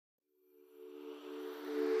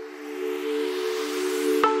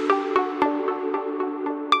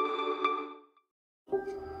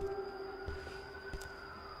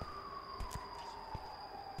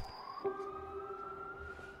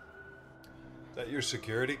Is that your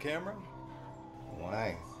security camera?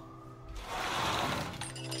 Why?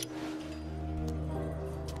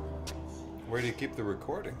 Where do you keep the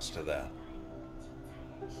recordings to that?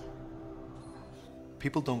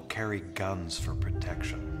 People don't carry guns for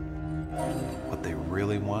protection. What they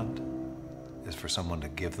really want is for someone to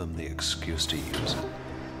give them the excuse to use it.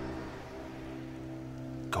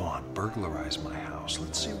 Go on, burglarize my house.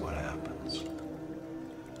 Let's see what happens.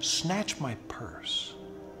 Snatch my purse.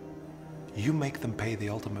 You make them pay the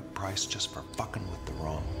ultimate price just for fucking with the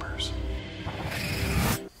wrong person.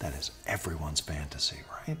 That is everyone's fantasy,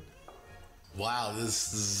 right? Wow, this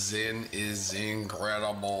Zen is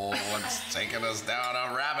incredible. It's taking us down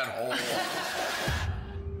a rabbit hole.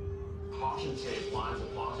 Caution tape lines the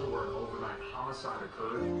plaza where an overnight homicide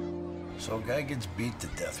occurred. So a guy gets beat to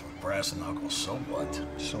death with brass knuckles, so what?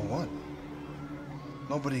 So what?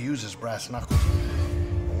 Nobody uses brass knuckles.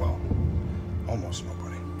 Well, almost nobody.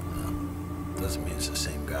 Doesn't mean it's the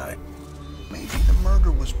same guy. Maybe the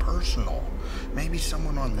murder was personal. Maybe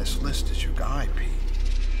someone on this list is your guy, Pete.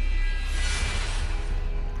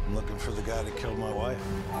 I'm looking for the guy that killed my wife.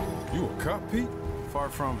 You a cop, Pete? Far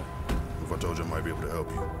from it. If I told you I might be able to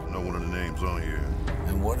help you, know one of the names on here.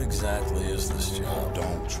 And what exactly is this job?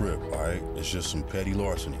 Don't trip, all right? It's just some petty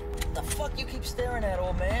larceny. What the fuck you keep staring at,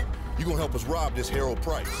 old man? You gonna help us rob this Harold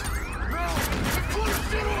Price?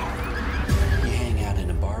 You hang out in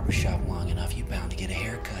a barbershop long enough, you bound to get a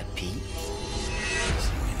haircut, Pete.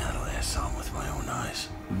 Seen that last song with my own eyes.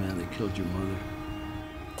 The man that killed your mother.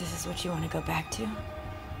 This is what you want to go back to?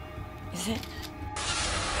 Is it?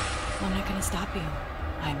 I'm not gonna stop you.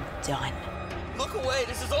 I'm done. Look away,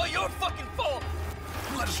 this is all your fucking fault!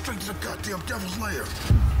 You let us straight to the goddamn devil's lair.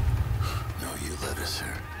 No, you led us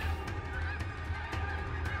here.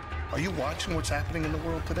 Are you watching what's happening in the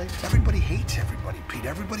world today? Everybody hates everybody, Pete.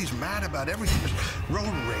 Everybody's mad about everything. There's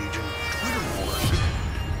road rage and Twitter wars.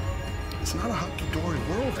 It's not a hunky-dory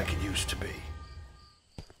world like it used to be.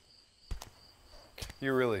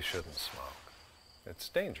 You really shouldn't smoke. It's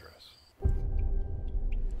dangerous.